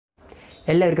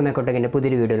എല്ലാവർക്കും Echotechന്റെ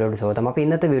പുതിയൊരു വീഡിയോയിലോട്ട് സ്വാഗതം. അപ്പോൾ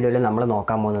ഇന്നത്തെ വീഡിയോയിൽ നമ്മൾ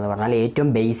നോക്കാൻ പോകുന്നത് പറഞ്ഞാൽ ഏറ്റവും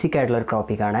ബേസിക് ആയിട്ടുള്ള ഒരു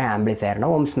ടോപ്പിക്കാണ് ആംപ്ലിഫയറിൻ്റെ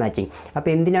ഓംസ് മാച്ചിങ്. അപ്പോൾ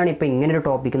എന്തിനാണ് ഇപ്പോൾ ഇങ്ങനെ ഒരു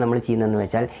ടോപ്പിക്ക് നമ്മൾ ചെയ്യുന്നതെന്ന്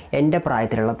വെച്ചാൽ എൻ്റെ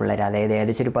പ്രായത്തിലുള്ള പിള്ളേർ, അതായത്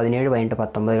ഏകദേശം ഒരു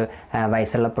 17-19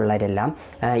 വയസ്സുള്ള പിള്ളേരെല്ലാം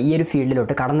ഈ ഒരു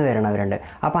ഫീൽഡിലോട്ട് കടന്നു വരണവരുണ്ട്.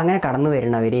 അപ്പോൾ അങ്ങനെ കടന്നു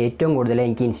വരുന്നവർ ഏറ്റവും കൂടുതൽ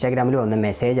എനിക്ക് ഇൻസ്റ്റാഗ്രാമിൽ വന്ന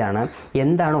മെസ്സേജാണ്,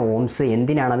 എന്താണ് ഓംസ്,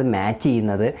 എന്തിനാണ് അത് മാച്ച്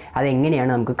ചെയ്യുന്നത്,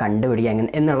 അതെങ്ങനെയാണ് നമുക്ക് കണ്ടുപിടിക്കുക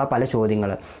എന്നുള്ള പല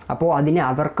ചോദ്യങ്ങൾ. അപ്പോൾ അതിന്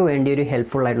അവർക്ക് വേണ്ടി ഒരു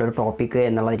ഹെൽപ്ഫുൾ ആയിട്ടുള്ളൊരു ടോപ്പിക്ക്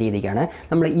എന്നുള്ള രീതിക്കാണ്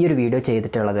നമ്മൾ ഈ ഒരു വീഡിയോ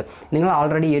ചെയ്തിട്ടുള്ളത്. നിങ്ങൾ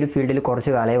ആൾറെഡി ഈ ഒരു ഫീൽഡിൽ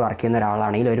കുറച്ച് കാലമായി വർക്ക് ചെയ്യുന്ന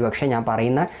ഒരാളാണെങ്കിൽ ഒരുപക്ഷെ ഞാൻ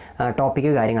പറയുന്ന ടോപ്പിക്ക്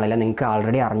കാര്യങ്ങളെല്ലാം നിങ്ങൾക്ക്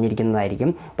ആൾറെഡി അറിഞ്ഞിരിക്കുന്നതായിരിക്കും.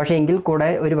 പക്ഷേ എങ്കിൽ കൂടെ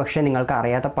ഒരുപക്ഷെ നിങ്ങൾക്ക്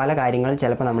അറിയാത്ത പല കാര്യങ്ങളും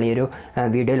ചിലപ്പോൾ നമ്മൾ ഈ ഒരു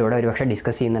വീഡിയോയിലൂടെ ഒരുപക്ഷെ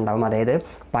ഡിസ്കസ് ചെയ്യുന്നുണ്ടാകും. അതായത്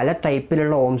പല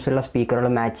ടൈപ്പിലുള്ള ഓംസുള്ള സ്പീക്കറുകൾ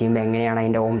മാച്ച് ചെയ്യുമ്പോൾ എങ്ങനെയാണ്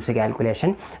അതിൻ്റെ ഓംസ് കാൽക്കുലേഷൻ,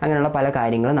 അങ്ങനെയുള്ള പല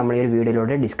കാര്യങ്ങളും നമ്മൾ ഈ ഒരു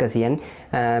വീഡിയോയിലൂടെ ഡിസ്കസ് ചെയ്യാൻ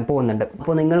പോകുന്നുണ്ട്.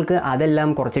 അപ്പോൾ നിങ്ങൾക്ക് അതെല്ലാം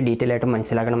കുറച്ച് ഡീറ്റെയിൽ ആയിട്ട്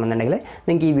മനസ്സിലാക്കണമെന്നുണ്ടെങ്കിൽ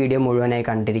നിങ്ങൾക്ക് ഈ വീഡിയോ മുഴുവനായി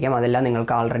കണ്ടിരിക്കാം. അതെല്ലാം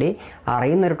നിങ്ങൾക്ക് ആൾറെഡി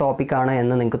അറിയുന്നൊരു ടോപ്പിക്കാണ്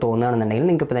എന്ന് നിങ്ങൾക്ക് തോന്നുകയാണെന്നുണ്ടെങ്കിൽ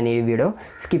നിങ്ങൾക്ക് ഇപ്പോൾ തന്നെ ഈ വീഡിയോ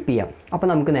സ്കിപ്പ് ചെയ്യാം. അപ്പോൾ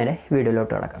നമുക്ക് നേരെ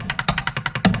വീഡിയോയിലോട്ട് കിടക്കാം.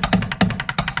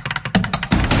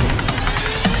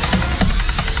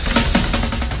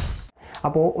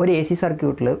 അപ്പോൾ ഒരു എ സി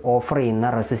സർക്യൂട്ടിൽ ഓഫർ ചെയ്യുന്ന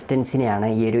റെസിസ്റ്റൻസിനെയാണ്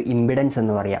ഈ ഒരു ഇമ്പിഡൻസ്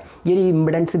എന്ന് പറയുക. ഈ ഒരു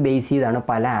ഇമ്പിഡൻസ് ബേസ് ചെയ്താണ്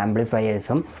പല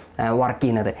ആംപ്ലിഫയേഴ്സും വർക്ക്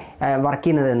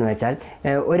ചെയ്യുന്നത് എന്ന് വെച്ചാൽ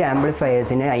ഒരു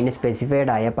ആംപ്ലിഫയേഴ്സിന് അതിന്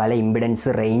സ്പെസിഫൈഡ് ആയ പല ഇമ്പിഡൻസ്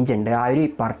റേഞ്ച് ഉണ്ട്. ആ ഒരു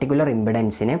പർട്ടിക്കുലർ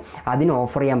ഇമ്പിഡൻസിന് അതിന്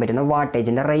ഓഫർ ചെയ്യാൻ പറ്റുന്ന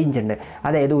വാട്ടേജിൻ്റെ റേഞ്ച് ഉണ്ട്.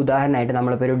 അതായത് ഉദാഹരണമായിട്ട്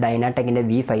നമ്മളിപ്പോൾ ഒരു ഡൈനാടെക്കിൻ്റെ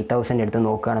V5000 എടുത്ത്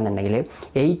നോക്കുകയാണെന്നുണ്ടെങ്കിൽ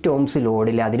 8 ohms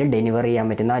ലോഡിൽ അതിന് ഡെലിവർ ചെയ്യാൻ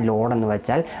പറ്റുന്ന ആ ലോഡ് എന്ന്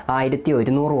വെച്ചാൽ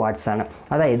 1100 watts ആണ്.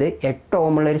 അതായത് 8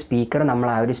 ohm ഉള്ള ഒരു സ്പീക്കർ നമ്മൾ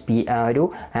ആ ഒരു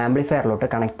ആംപ്ലിഫയറിലോട്ട്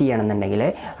കണക്ട് ചെയ്യണമെന്നുണ്ടെങ്കിൽ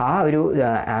ആ ഒരു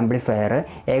ആംപ്ലിഫയർ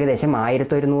ഏകദേശം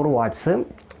 1100 watts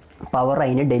പവർ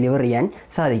അതിന് ഡെലിവർ ചെയ്യാൻ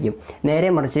സാധിക്കും. നേരെ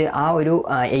മറിച്ച് ആ ഒരു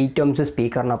 8 ohms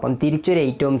സ്പീക്കറിനൊപ്പം തിരിച്ചൊരു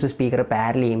 8 ohms സ്പീക്കർ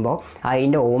പാരൽ ചെയ്യുമ്പോൾ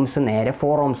അതിൻ്റെ ഓംസ് നേരെ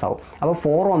 4 ohms ആവും. അപ്പോൾ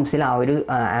 4 ohmsൽ ആ ഒരു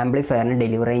ആംപ്ലിഫയറിന്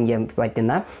ഡെലിവർ ചെയ്യാൻ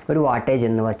പറ്റുന്ന ഒരു വാട്ടേജ്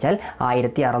എന്ന് വെച്ചാൽ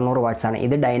 1600 watts ആണ്.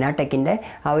 ഇത് ഡൈനാടെക്കിൻ്റെ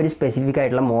ആ ഒരു സ്പെസിഫിക്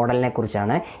ആയിട്ടുള്ള മോഡലിനെ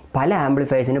കുറിച്ചാണ്. പല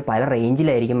ആംപ്ലിഫയേഴ്സിന് പല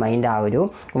റേഞ്ചിലായിരിക്കും അതിൻ്റെ ആ ഒരു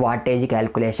വാട്ടേജ്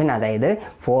കാൽക്കുലേഷൻ. അതായത്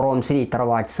 4 ohmsൽ ഇത്ര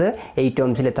വാട്ട്സ്, 8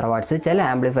 ohmsൽ ഇത്ര വാട്ട്സ്. ചില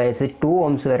ആംപ്ലിഫയേഴ്സ് 2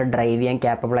 ohms വരെ ഡ്രൈവ് ചെയ്യാൻ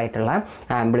ക്യാപ്പബിൾ ആയിട്ടുള്ള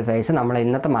ആംപ്ലിഫയേഴ്സ് നമ്മൾ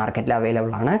ഇന്നത്തെ മാർക്കറ്റിൽ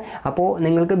അവൈലബിൾ ആണ്. അപ്പോൾ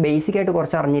നിങ്ങൾക്ക് ബേസിക്കായിട്ട്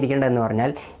കുറച്ച് അറിഞ്ഞിരിക്കേണ്ടതെന്ന്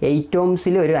പറഞ്ഞാൽ 8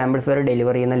 ohmsൽ ഒരു ആംപ്ലിഫയർ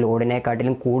ഡെലിവർ ചെയ്യുന്ന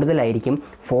ലോഡിനെക്കാട്ടിലും കൂടുതലായിരിക്കും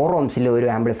 4 ohmsൽ ഒരു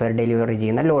ആംപ്ലിഫയർ ഡെലിവറി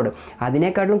ചെയ്യുന്ന ലോഡ്.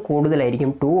 അതിനേക്കാട്ടിലും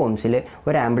കൂടുതലായിരിക്കും 2 ohmsൽ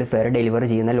ഒരു ആംപ്ലിഫയർ ഡെലിവർ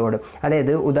ചെയ്യുന്ന ലോഡ്.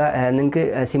 അതായത് നിങ്ങൾക്ക്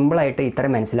സിമ്പിളായിട്ട് ഇത്ര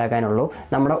മനസ്സിലാക്കാനുള്ളൂ,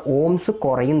 നമ്മുടെ ഓംസ്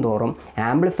കുറയും തോറും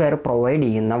ആംപ്ലിഫയർ പ്രൊവൈഡ്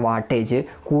ചെയ്യുന്ന വാട്ടേജ്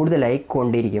കൂടുതലായി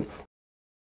കൊണ്ടിരിക്കും.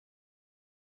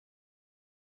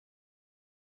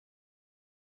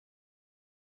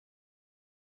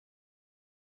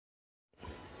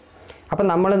 അപ്പോൾ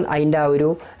നമ്മൾ അതിൻ്റെ ആ ഒരു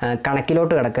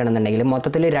കണക്കിലോട്ട് കിടക്കുകയാണെന്നുണ്ടെങ്കിൽ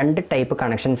മൊത്തത്തിൽ 2 ടൈപ്പ്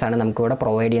കണക്ഷൻസാണ് നമുക്കിവിടെ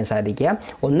പ്രൊവൈഡ് ചെയ്യാൻ സാധിക്കുക.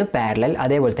 ഒന്ന് പാരലൽ,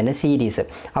 അതേപോലെ തന്നെ സീരീസ്.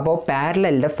 അപ്പോൾ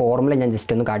പാരലലിൻ്റെ ഫോർമുല ഞാൻ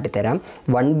ജസ്റ്റ് ഒന്ന് കാട്ടിത്തരാം.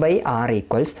 1/R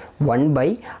 =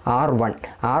 1/R1.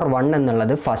 R1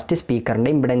 എന്നുള്ളത് ഫസ്റ്റ്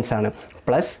സ്പീക്കറിൻ്റെ ഇമ്പിഡൻസ് ആണ്,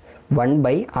 പ്ലസ്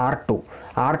 1/R2.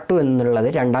 R2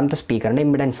 എന്നുള്ളത് രണ്ടാമത്തെ സ്പീക്കറിൻ്റെ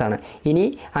ഇമ്പിഡൻസ് ആണ്. ഇനി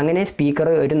അങ്ങനെ സ്പീക്കർ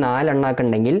ഒരു 4 എണ്ണമൊക്കെ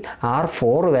ഉണ്ടെങ്കിൽ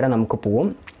R4 വരെ നമുക്ക് പോവും.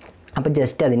 അപ്പോൾ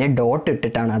ജസ്റ്റ് അതിനെ ഡോട്ട്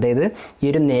ഇട്ടിട്ടാണ്, അതായത് ഈ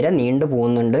ഒരു നിര നീണ്ടു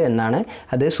പോകുന്നുണ്ട് എന്നാണ്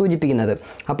അത് സൂചിപ്പിക്കുന്നത്.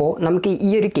 അപ്പോൾ നമുക്ക് ഈ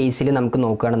ഒരു കേസിൽ നമുക്ക്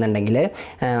നോക്കുകയാണെന്നുണ്ടെങ്കിൽ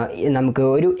നമുക്ക്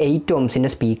ഒരു 8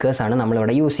 ohmsൻ്റെ സ്പീക്കേഴ്സാണ്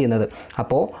നമ്മളിവിടെ യൂസ് ചെയ്യുന്നത്.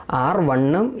 അപ്പോൾ R1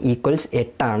 =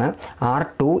 8 ആണ്,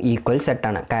 R2 = 8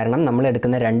 ആണ്. കാരണം നമ്മൾ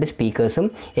എടുക്കുന്ന 2 സ്പീക്കേഴ്സും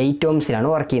 8 ohmsലാണ്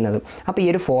വർക്ക് ചെയ്യുന്നത്. അപ്പോൾ ഈ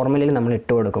ഒരു ഫോർമുലയിൽ നമ്മൾ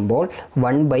ഇട്ട് കൊടുക്കുമ്പോൾ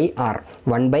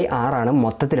 1/R ആണ്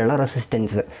മൊത്തത്തിലുള്ള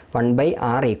റെസിസ്റ്റൻസ്.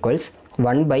 1/R =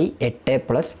 1/8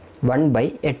 +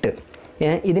 1/8.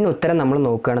 ഇതിന് ഉത്തരം നമ്മൾ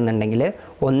നോക്കുകയാണെന്നുണ്ടെങ്കിൽ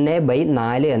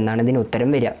 1/4 എന്നാണ് ഇതിന് ഉത്തരം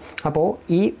വരിക. അപ്പോൾ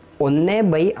ഈ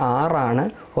 1/R ആണ്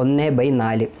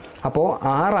 1/4. അപ്പോൾ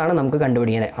R ആണ് നമുക്ക്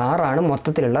കണ്ടുപിടിക്കുന്നത്. R ആണ്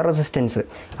മൊത്തത്തിലുള്ള റെസിസ്റ്റൻസ്.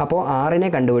 അപ്പോൾ Rനെ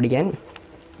കണ്ടുപിടിക്കാൻ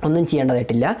ഒന്നും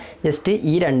ചെയ്യേണ്ടതായിട്ടില്ല, ജസ്റ്റ്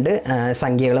ഈ 2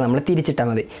 സംഖ്യകൾ നമ്മൾ തിരിച്ചിട്ടാൽ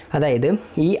മതി. അതായത്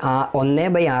ഈ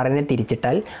 1/Rനെ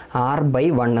തിരിച്ചിട്ടാൽ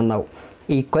R/1 എന്നാവും,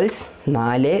 ഈക്വൽസ്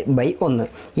 4/1.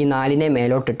 ഈ 4നെ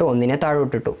മേലോട്ടിട്ടു 1നെ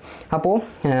താഴോട്ടിട്ടു. അപ്പോൾ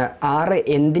 6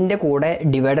 എന്തിൻ്റെ കൂടെ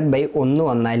ഡിവൈഡഡ് ബൈ 1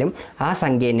 വന്നാലും ആ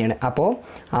സംഖ്യ തന്നെയാണ്. അപ്പോൾ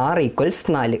R =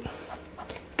 4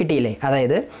 കിട്ടിയില്ലേ?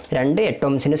 അതായത് 2 8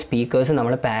 ohmsൻ്റെ സ്പീക്കേഴ്സ്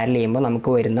നമ്മൾ പാരൽ ചെയ്യുമ്പോൾ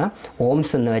നമുക്ക് വരുന്ന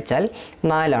ഓംസ് എന്ന് വെച്ചാൽ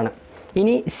 4 ആണ്.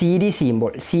 ഇനി സീരീസ്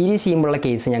ചെയ്യുമ്പോഴുള്ള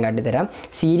കേസ് ഞാൻ കാട്ടിത്തരാം.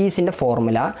 സീരീസിൻ്റെ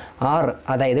ഫോർമുല R,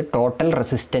 അതായത് total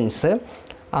resistance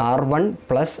R1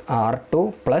 + R2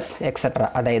 + etc.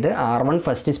 അതായത് R1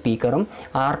 ഫസ്റ്റ് സ്പീക്കറും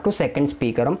R2 സെക്കൻഡ്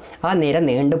സ്പീക്കറും ആ നിര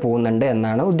നീണ്ടു പോകുന്നുണ്ട്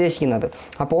എന്നാണ് ഉദ്ദേശിക്കുന്നത്.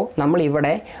 അപ്പോൾ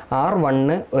നമ്മളിവിടെ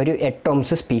R1 ഒരു 8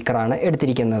 ohms സ്പീക്കറാണ്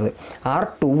എടുത്തിരിക്കുന്നത്.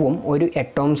 R2ഉം ഒരു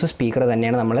 8 ohms സ്പീക്കർ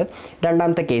തന്നെയാണ് നമ്മൾ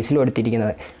രണ്ടാമത്തെ കേസിലും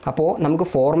എടുത്തിരിക്കുന്നത്. അപ്പോൾ നമുക്ക്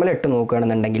ഫോർമുല ഇട്ട്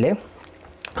നോക്കുകയാണെന്നുണ്ടെങ്കിൽ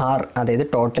ആർ അതായത്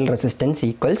ടോട്ടൽ റെസിസ്റ്റൻസ്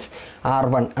ഈക്വൽസ്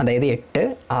R1 അതായത് 8,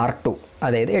 R2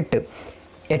 അതായത്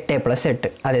 8 പ്ലസ് 8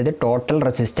 അതായത് ടോട്ടൽ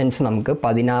റെസിസ്റ്റൻസ് നമുക്ക്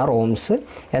 16 ഓംസ്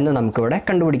എന്ന് നമുക്കിവിടെ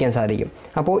കണ്ടുപിടിക്കാൻ സാധിക്കും.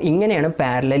 അപ്പോൾ ഇങ്ങനെയാണ്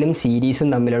പാരലലും സീരീസും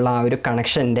തമ്മിലുള്ള ആ ഒരു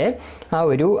കണക്ഷൻ്റെ ആ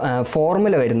ഒരു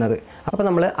ഫോർമുല വരുന്നത്. അപ്പോൾ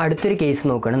നമ്മൾ അടുത്തൊരു കേസ്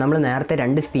നോക്കുകയാണ്. നമ്മൾ നേരത്തെ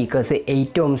 2 സ്പീക്കേഴ്സ്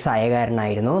 8 ഓംസ് ആയ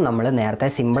കാരണമായിരുന്നു നമ്മൾ നേരത്തെ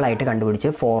സിമ്പിളായിട്ട് കണ്ടുപിടിച്ച്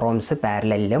 4 ഓംസ്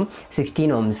പാരലലിലും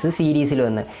 16 ഓംസ് സീരീസിലും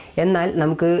എന്ന്. എന്നാൽ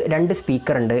നമുക്ക് 2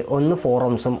 സ്പീക്കർ ഉണ്ട്, ഒന്ന് 4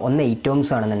 ഓംസും ഒന്ന് 8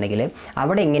 ഓംസും ആണെന്നുണ്ടെങ്കിൽ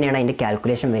അവിടെ എങ്ങനെയാണ് അതിൻ്റെ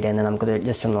കാൽക്കുലേഷൻ വരിക എന്ന് നമുക്ക്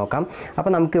ജസ്റ്റ് ഒന്ന് നോക്കാം.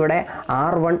 അപ്പോൾ നമുക്കിവിടെ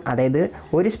R1 അതായത്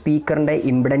ഒരു സ്പീക്കറിൻ്റെ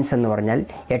ഇമ്പിഡൻസ് എന്ന് പറഞ്ഞാൽ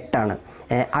 8 ആണ്.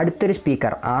 അടുത്തൊരു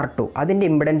സ്പീക്കർ R2 അതിൻ്റെ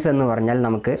ഇമ്പിഡൻസ് എന്ന് പറഞ്ഞാൽ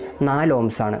നമുക്ക് 4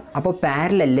 ഓംസ് ആണ്. അപ്പോൾ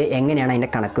പാരലലിൽ എങ്ങനെയാണ് അതിൻ്റെ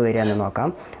കണക്ക് വരിക എന്ന് നോക്കാം.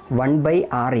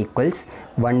 1/R equals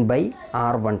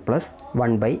 1/R1 plus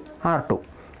 1/R2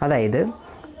 അതായത്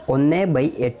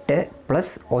 1/8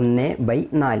 പ്ലസ്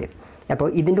 1/4. അപ്പോൾ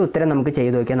ഇതിൻ്റെ ഉത്തരം നമുക്ക്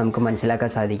ചെയ്ത് നോക്കിയാൽ നമുക്ക് മനസ്സിലാക്കാൻ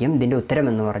സാധിക്കും. ഇതിൻ്റെ ഉത്തരം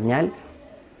എന്ന് പറഞ്ഞാൽ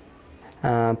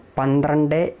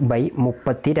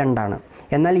 12/32 ആണ്.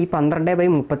 എന്നാൽ ഈ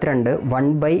 12/32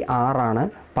 1/R ആണ്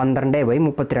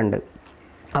 12/32.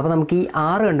 അപ്പോൾ നമുക്ക് ഈ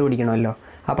 6 കണ്ടുപിടിക്കണമല്ലോ.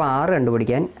 അപ്പോൾ 6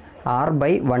 കണ്ടുപിടിക്കാൻ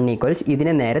R/1 ഈക്വൽസ്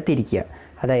ഇതിനെ നേരെ തിരിക്കുക,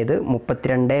 അതായത്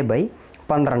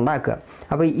 32/12 ആക്കുക.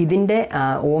 അപ്പോൾ ഇതിൻ്റെ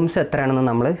ഓംസ് എത്രയാണെന്ന്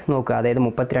നമ്മൾ നോക്കുക, അതായത്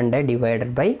 32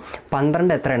 ഡിവൈഡഡ് ബൈ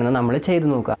 12 എത്രയാണെന്ന് നമ്മൾ ചെയ്ത്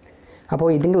നോക്കുക. അപ്പോൾ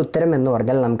ഇതിൻ്റെ ഉത്തരം എന്ന്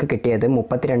പറഞ്ഞാൽ നമുക്ക് കിട്ടിയത്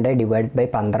 32 ഡിവൈഡ് ബൈ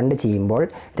 12 ചെയ്യുമ്പോൾ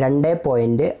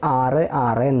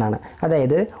 2.66 എന്നാണ്.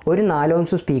 അതായത് ഒരു 4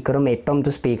 ഓംസ് സ്പീക്കറും 8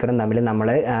 ഓംസ് സ്പീക്കറും തമ്മിൽ നമ്മൾ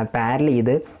പാരൽ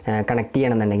ചെയ്ത് കണക്ട്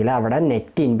ചെയ്യണമെന്നുണ്ടെങ്കിൽ അവിടെ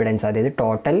നെറ്റ് ഇമ്പിഡൻസ് അതായത്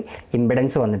ടോട്ടൽ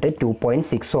ഇമ്പിഡൻസ് വന്നിട്ട്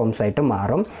 2.6 ഓംസ് ആയിട്ട്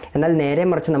മാറും. എന്നാൽ നേരെ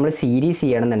മറിച്ച് നമ്മൾ സീരീസ്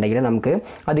ചെയ്യണമെന്നുണ്ടെങ്കിൽ നമുക്ക്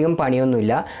അധികം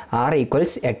പണിയൊന്നുമില്ല. R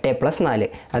ഈക്വൽസ് 8 പ്ലസ്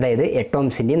 4 അതായത് 8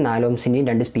 ഓംസിൻ്റെയും 4 ഓംസിൻ്റെയും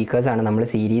 2 സ്പീക്കേഴ്സാണ് നമ്മൾ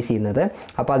സീരീസ് ചെയ്യുന്നത്.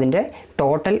 അപ്പോൾ അതിൻ്റെ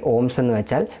ടോട്ടൽ ഓംസ് എന്ന്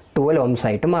വെച്ചാൽ 12 ഓംസ്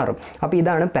ആയിട്ട് മാറും. അപ്പോൾ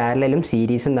ഇതാണ് പാരലലും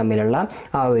സീരീസും തമ്മിലുള്ള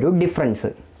ആ ഒരു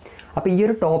ഡിഫറൻസ്. അപ്പോൾ ഈ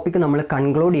ഒരു ടോപ്പിക്ക് നമ്മൾ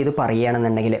കൺക്ലൂഡ് ചെയ്ത്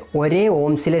പറയുകയാണെന്നുണ്ടെങ്കിൽ ഒരേ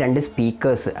ഓംസിൽ 2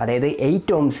 സ്പീക്കേഴ്സ് അതായത്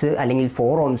 8 ഓംസ് അല്ലെങ്കിൽ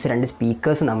 4 ഓംസ് 2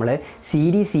 സ്പീക്കേഴ്സ് നമ്മൾ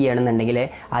സീരീസ് ചെയ്യണമെന്നുണ്ടെങ്കിൽ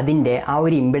അതിൻ്റെ ആ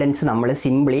ഒരു ഇമ്പിഡൻസ് നമ്മൾ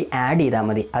സിംപ്ലി ആഡ് ചെയ്താൽ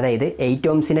മതി. അതായത് 8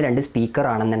 ഓംസിൻ്റെ 2 സ്പീക്കർ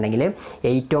ആണെന്നുണ്ടെങ്കിൽ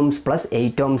 8 ഓംസ് പ്ലസ്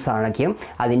 8 ഓംസ് ആണെങ്കിലും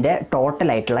അതിൻ്റെ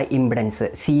ടോട്ടലായിട്ടുള്ള ഇമ്പിഡൻസ്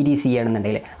സീരീസ്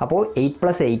ചെയ്യണമെന്നുണ്ടെങ്കിൽ അപ്പോൾ 8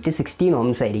 പ്ലസ് 8 16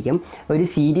 ഓംസ് ആയിരിക്കും ഒരു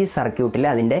സീരീസ് സർക്യൂട്ടിൽ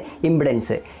അതിൻ്റെ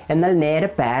ഇമ്പിഡൻസ്. എന്നാൽ നേരെ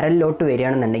പാരലിലോട്ട്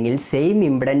വരികയാണെന്നുണ്ടെങ്കിൽ സെയിം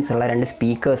ഇമ്പിഡൻസ് ഉള്ള 2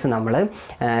 സ്പീക്കേഴ്സ് നമ്മൾ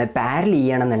പാരൽ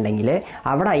ചെയ്യണമെന്നുണ്ടെങ്കിൽ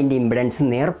അവിടെ അതിൻ്റെ ഇമ്പിഡൻസ്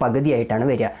നേർ പകുതിയായിട്ടാണ്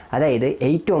വരിക. അതായത്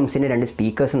 8 ഓംസിൻ്റെ 2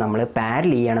 സ്പീക്കേഴ്സ് നമ്മൾ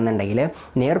പാരൽ ചെയ്യണമെന്നുണ്ടെങ്കിൽ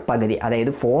നേർ പകുതി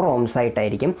അതായത് 4 ഓംസ്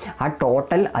ആയിട്ടായിരിക്കും ആ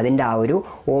ടോട്ടൽ അതിൻ്റെ ആ ഒരു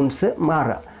ഓംസ്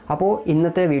മാറുക. അപ്പോൾ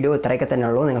ഇന്നത്തെ വീഡിയോ ഇത്രയൊക്കെ തന്നെ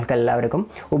ഉള്ളൂ. നിങ്ങൾക്ക് എല്ലാവർക്കും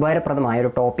ഉപകാരപ്രദമായൊരു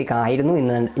ടോപ്പിക് ആയിരുന്നു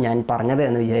ഇന്ന് ഞാൻ പറഞ്ഞത്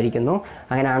എന്ന് വിചാരിക്കുന്നു.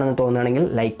 അങ്ങനെയാണെന്ന് തോന്നുകയാണെങ്കിൽ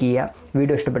ലൈക്ക് ചെയ്യുക,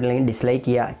 വീഡിയോ ഇഷ്ടപ്പെട്ടില്ലെങ്കിൽ ഡിസ്ലൈക്ക്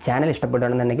ചെയ്യുക, ചാനൽ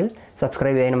ഇഷ്ടപ്പെടുകയാണെന്നുണ്ടെങ്കിൽ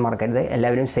സബ്സ്ക്രൈബ് ചെയ്യാനും മറക്കരുത്.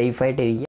 എല്ലാവരും സേഫായിട്ടിരിക്കുക.